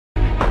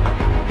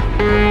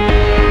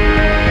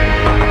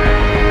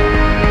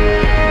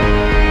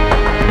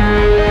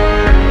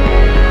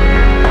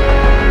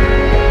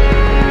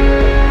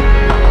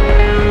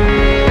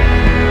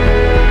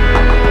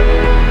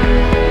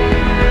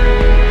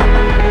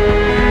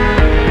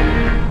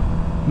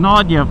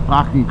Nod, you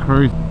fucking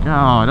cruise.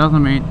 God,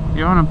 doesn't mean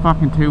you're on a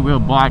fucking two-wheel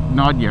bike.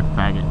 Nod, you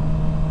faggot.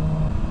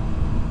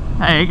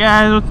 Hey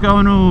guys, what's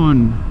going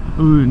on?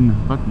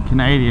 Fucking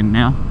Canadian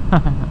now.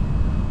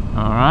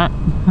 Alright.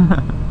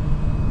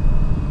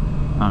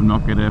 I'm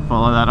not gonna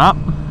follow that up.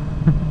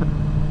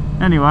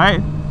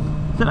 Anyway,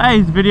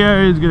 today's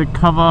video is gonna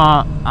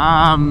cover,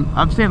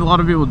 I've seen a lot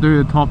of people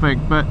do the topic,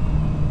 but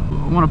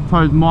I want to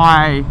pose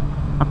my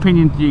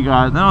opinion to you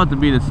guys. I don't want it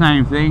to be the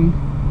same thing,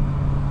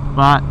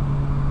 but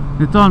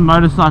it's on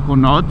motorcycle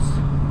nods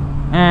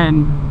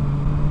and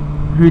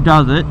who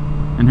does it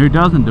and who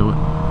doesn't do it.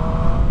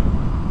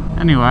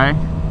 Anyway, I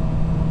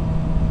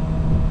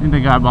think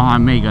the guy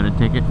behind me got a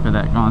ticket for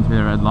that going through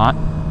the red light.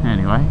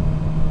 Anyway.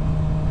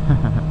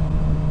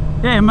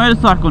 Yeah,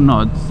 motorcycle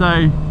nods.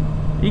 So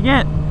you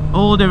get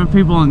all different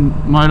people on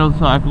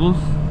motorcycles.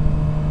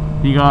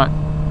 You got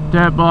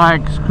dirt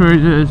bikes,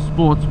 cruisers,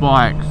 sports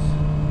bikes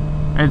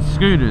and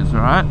scooters,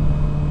 right?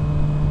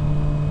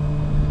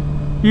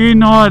 You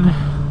nod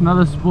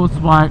another sports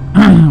bike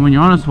when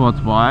you're on a sports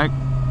bike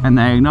and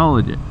they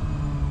acknowledge it.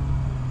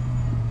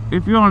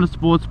 If you're on a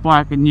sports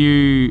bike and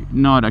you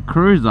nod a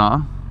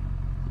cruiser,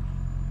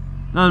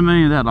 doesn't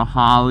mean that a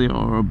Harley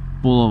or a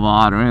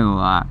Boulevard or anything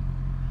like that.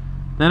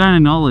 They don't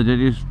acknowledge it,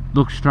 just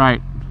look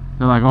straight.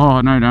 They're like,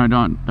 oh no,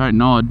 don't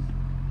nod.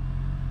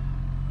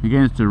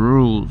 Against the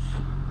rules.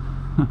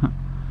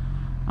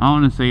 I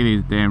want to see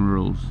these damn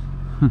rules.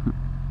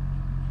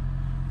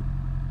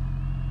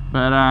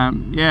 But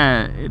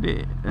yeah,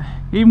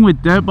 even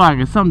with dirt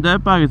bikers, some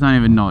dirt bikers don't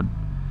even nod.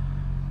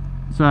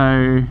 So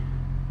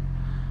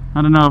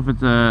I don't know if it's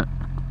the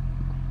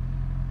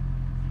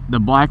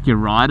bike you're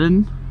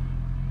riding.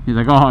 He's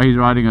like, oh, he's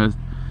riding a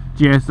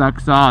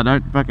GSXR,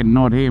 don't fucking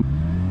nod him.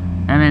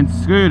 And then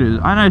scooters.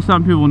 I know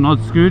some people nod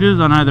scooters.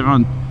 I know they're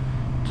on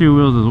two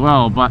wheels as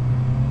well, but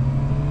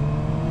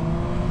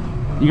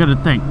you got to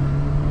think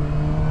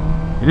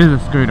it is a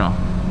scooter.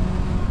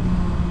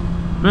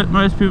 But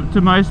most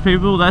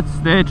people, that's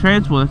their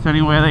transport. That's the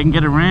only way they can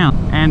get around.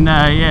 And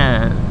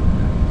yeah,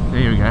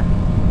 there we go.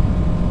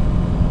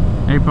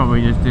 He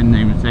probably just didn't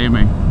even see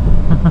me.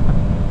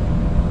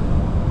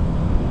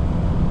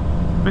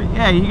 But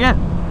yeah, you get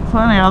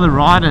plenty of other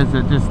riders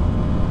that just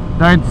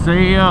don't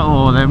see you,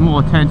 or they're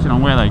more attention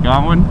on where they're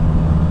going.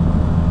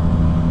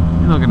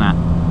 You're looking at.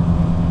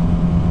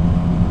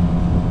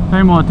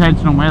 Pay more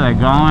attention on where they're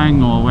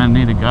going or where they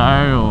need to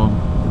go, or.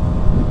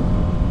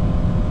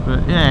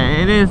 But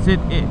yeah, it is.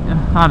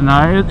 I don't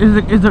know.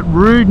 Is it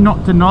rude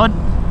not to nod?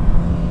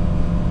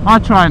 I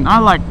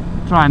like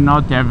try and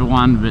nod to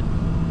everyone, but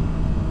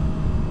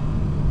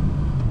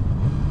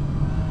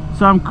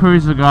some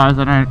cruiser guys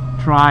I don't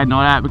try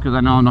nod at because I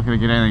know I'm not going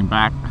to get anything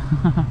back.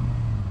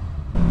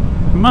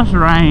 It must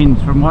range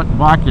from what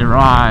bike you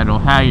ride or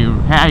how you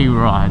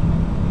ride.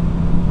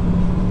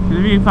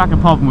 Because if you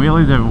fucking popping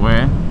wheelies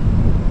everywhere,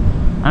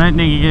 I don't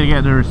think you're gonna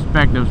get the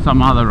respect of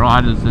some other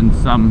riders and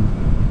some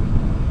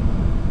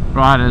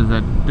riders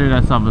that do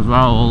that stuff as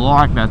well or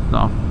like that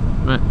stuff.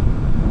 But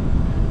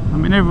I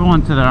mean,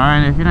 everyone to their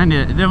own. If you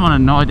don't want to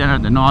nod, you don't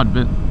have to nod.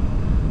 But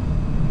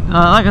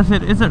like I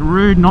said, is it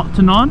rude not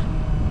to nod?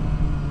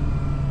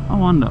 I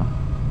wonder.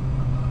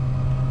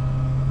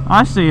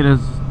 I see it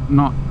as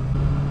not.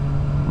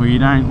 Well, you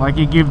don't, like,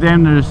 you give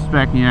them the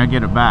respect and you don't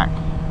get it back.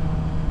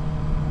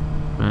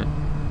 But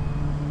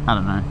I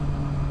don't know.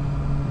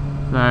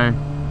 So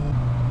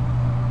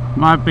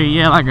might be,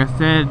 yeah, like I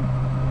said,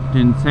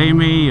 didn't see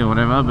me or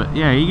whatever, but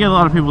yeah, you get a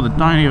lot of people that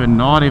don't even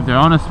nod if they're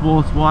on a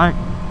sports bike.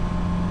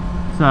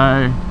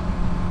 So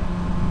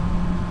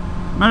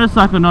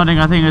motorcycle nodding,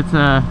 I think it's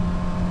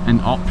an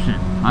option.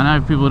 I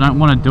know people don't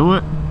want to do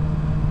it.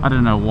 I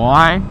don't know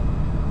why.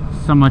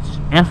 So much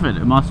effort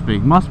it must be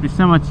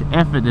so much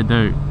effort to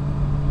do.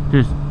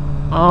 Just,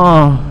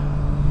 oh,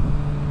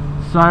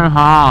 so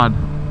hard.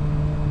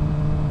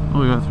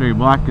 Oh, we got 3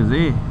 bikers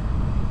here.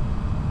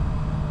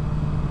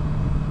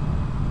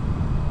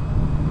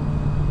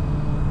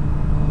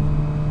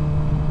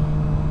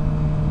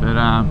 But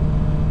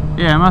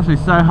yeah, it must be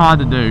so hard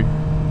to do.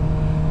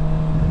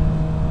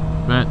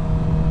 But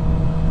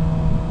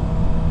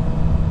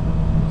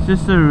it's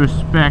just the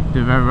respect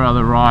of every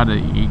other rider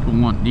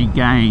you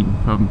gain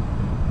from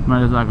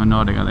motorcycle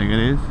nodding, I think it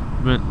is.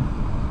 But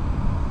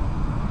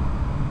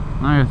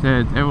like I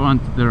said,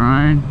 everyone's to their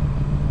own.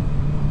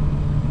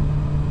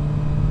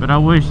 But I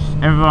wish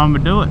everyone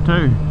would do it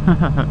too.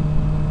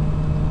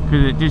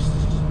 Because it just,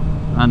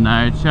 I don't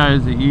know, it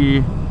shows that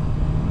you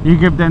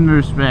give them the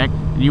respect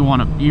and you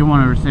want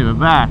to receive it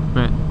back.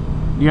 But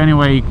the only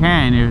way you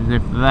can is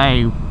if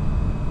they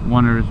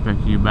want to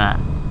respect you back.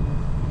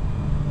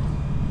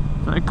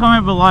 So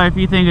comment below if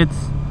you think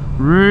it's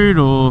rude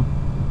or,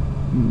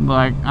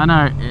 like, I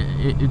know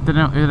if they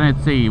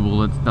don't see you,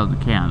 well, it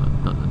doesn't count.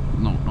 It doesn't.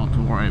 Not to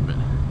worry, but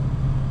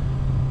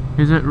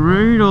is it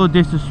rude or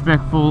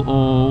disrespectful,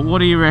 or what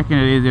do you reckon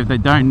it is if they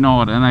don't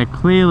nod and they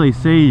clearly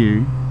see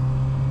you?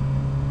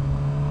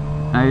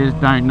 They just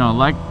don't nod.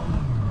 Like,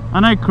 I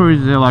know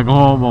cruisers, they're like,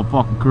 oh, well,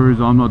 fucking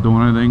cruiser, I'm not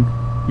doing anything.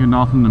 You're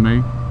nothing to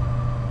me.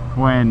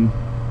 When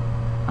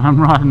I'm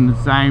riding the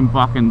same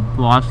fucking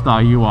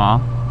lifestyle you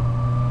are,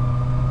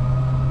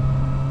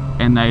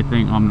 and they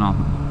think I'm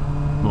nothing.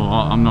 Well,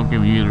 I'm not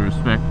giving you the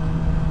respect.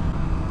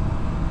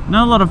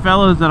 Not a lot of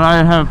fellas that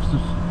I have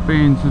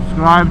been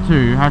subscribed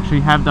to actually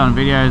have done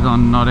videos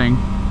on nodding,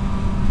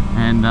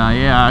 and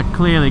yeah, I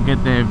clearly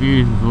get their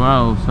views as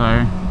well,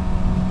 so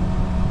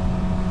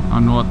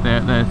on what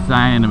they're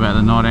saying about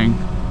the nodding.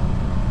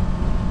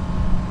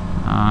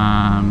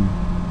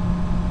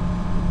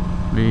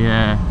 But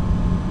yeah,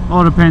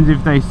 all depends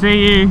if they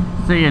see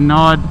you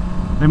nod,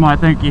 they might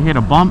think you hit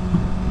a bump.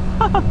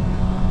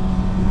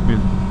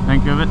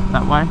 Think of it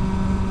that way.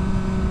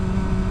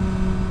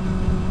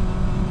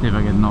 See if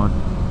I can nod.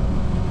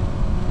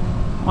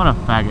 What a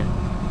faggot.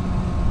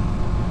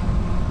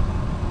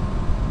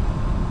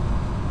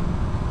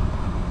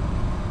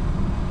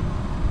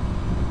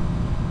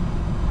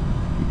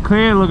 You're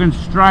clear looking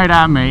straight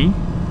at me.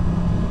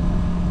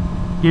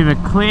 Give a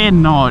clear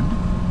nod.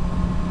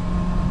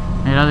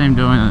 He doesn't even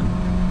do anything.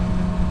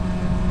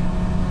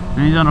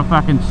 And he's on a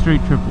fucking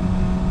street triple.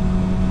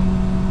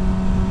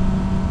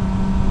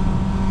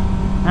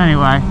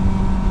 Anyway,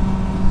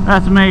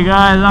 that's me,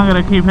 guys. I'm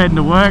gonna keep heading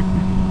to work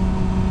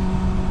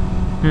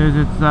because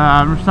it's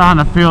I'm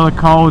starting to feel the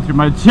cold through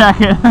my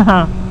jacket.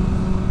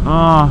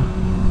 Oh,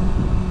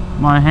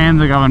 my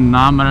hands are going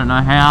numb. I don't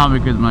know how,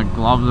 because my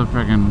gloves are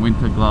freaking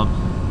winter gloves.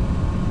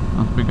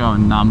 Must be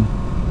going numb.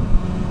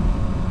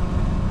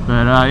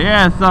 But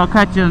yeah, so I'll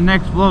catch you in the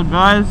next vlog,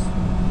 guys.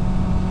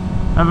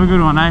 Have a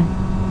good one, eh?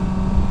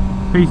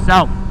 Peace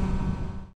out.